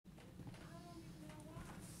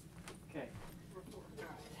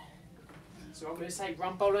So I'm going to say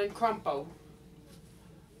rumble and crumple.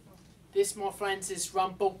 This, my friends, is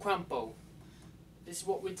rumble crumple. This is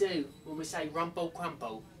what we do when we say rumble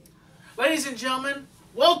crumple. Ladies and gentlemen,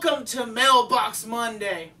 welcome to Mailbox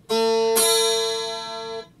Monday.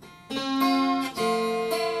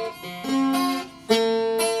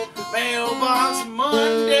 Mailbox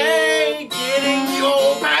Monday, getting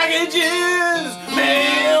your packages.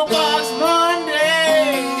 Mailbox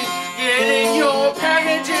Monday, getting your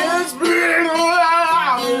packages. Mailbox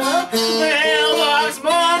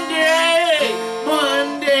Monday,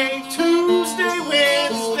 Monday, Tuesday,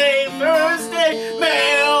 Wednesday, Thursday.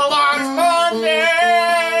 Mailbox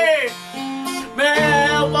Monday,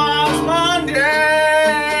 Mailbox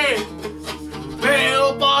Monday,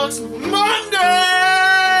 Mailbox Monday.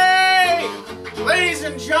 Ladies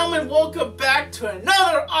and gentlemen, welcome back to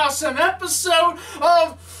another awesome episode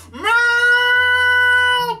of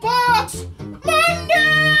Mailbox Monday.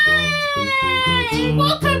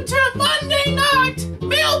 Welcome to Monday night,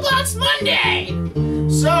 Mailbox Monday.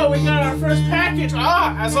 So we got our first package,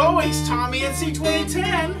 as always,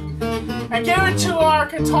 TommyNC2010, and give it to our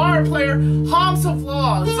guitar player, Hamza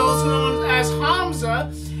Vlogs, also known as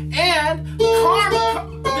Hamza, and Karma,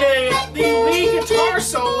 the lead guitar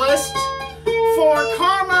soloist for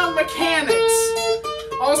Karma Mechanics,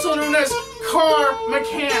 also known as Car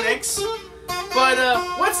Mechanics. But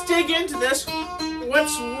let's dig into this.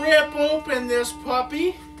 Let's rip open this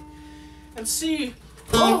puppy and see.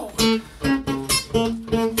 Oh,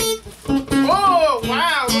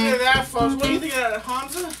 wow, look at that, folks. What do you think of that,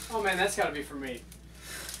 Hamza? Oh man, that's got to be for me.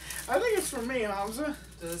 I think it's for me, Hamza.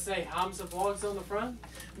 Does it say Hamza Vlogs on the front?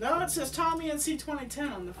 No, it says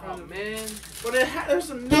TommyNC2010 on the front. Oh man. But there's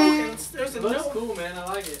a note. There's a It looks note. cool, man. I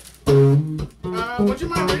like it. Would you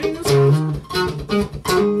mind reading this,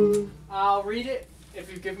 Hamza? I'll read it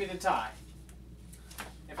if you give me the tie.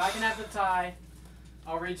 If I can have the tie,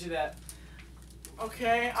 I'll read you that.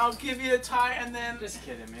 Okay, I'll give you the tie and then... Just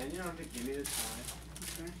kidding, man. You don't have to give me the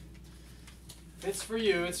tie. Okay. It's for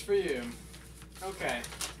you. It's for you. Okay.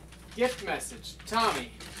 Gift message.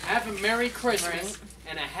 Tommy, have a Merry Christmas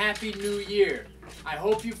and a Happy New Year. I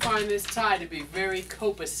hope you find this tie to be very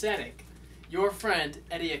copacetic. Your friend,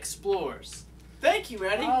 Eddie Explores. Thank you,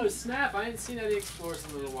 Eddie. Oh, snap. I hadn't seen Eddie Explores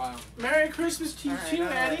in a little while. Merry Christmas to you too,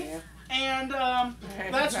 Eddie. And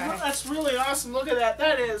that's really awesome. Look at that.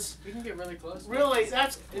 That is We can get really close. really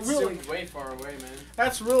It's really zoomed way far away, man.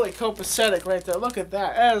 that's really copacetic right there. Look at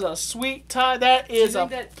that. That is a sweet tie. That is Do you a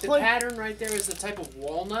think that the pattern right there is the type of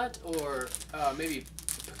walnut or maybe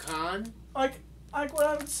pecan? like what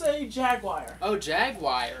I would say Jaguar. Oh,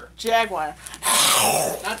 Jaguar. Jaguar.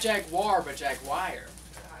 Not Jaguar, but Jaguar.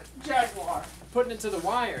 Jaguar. Putting it to the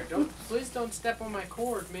wire. Please don't step on my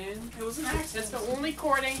cord, man. It was an accident. That's the only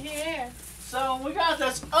cord in here. So we got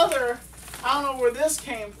this other. I don't know where this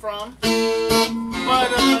came from, but I'm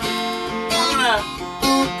gonna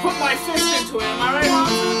put my fist into it. Am I right,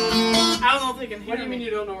 Hamza? I don't know if they can hear What do you me. mean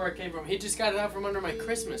you don't know where it came from? He just got it out from under my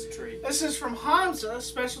Christmas tree. This is from Hamza,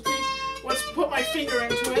 specialty. Let's put my finger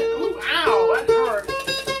into it. Ooh, ow, that hurt.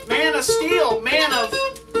 Man of steel, man,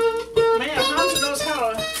 Hamza knows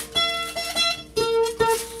how to.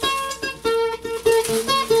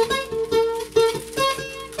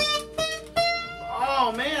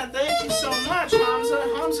 Oh man, thank you so much, Hamza.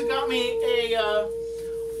 Hamza got me a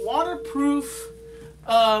waterproof,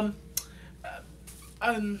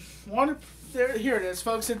 here it is,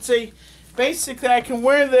 folks. It's basically I can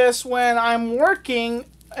wear this when I'm working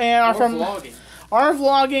and Vlogging.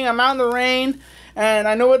 Vlogging. I'm out in the rain, and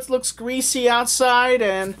I know it looks greasy outside,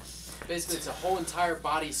 and Basically, it's a whole entire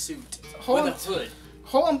body suit Whole- with a hood.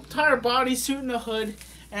 whole entire bodysuit and a hood,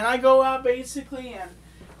 and I go out basically and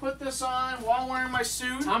put this on while wearing my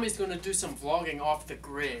suit. Tommy's going to do some vlogging off the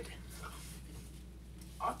grid.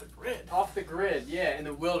 Off the grid. Off the grid, yeah, in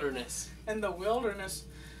the wilderness. In the wilderness.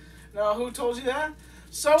 No, who told you that?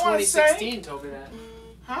 So I want to say... 2016 told me that.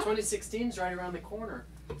 Huh? 2016's right around the corner.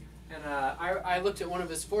 And I looked at one of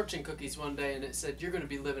his fortune cookies one day and it said, "You're going to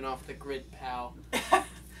be living off the grid, pal."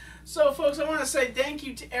 So, folks, I want to say thank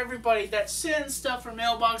you to everybody that sends stuff for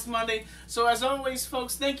Mailbox Monday. So, as always,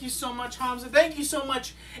 folks, thank you so much, Hamza. Thank you so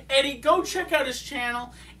much, Eddie. Go check out his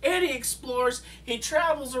channel, Eddie Explores. He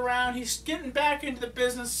travels around. He's getting back into the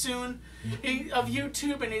business soon of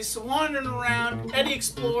YouTube, and he's wandering around. Eddie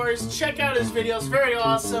Explores. Check out his videos. Very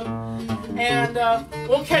awesome. And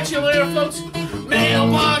we'll catch you later, folks.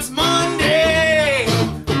 Mailbox Monday.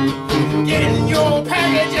 Getting your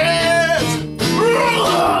packages.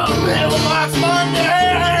 Mailbox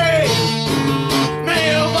Monday!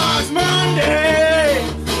 Mailbox Monday!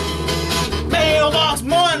 Mailbox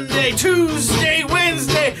Monday, Tuesday,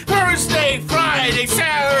 Wednesday, Thursday, Friday.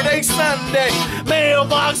 Monday.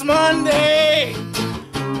 Mailbox Monday.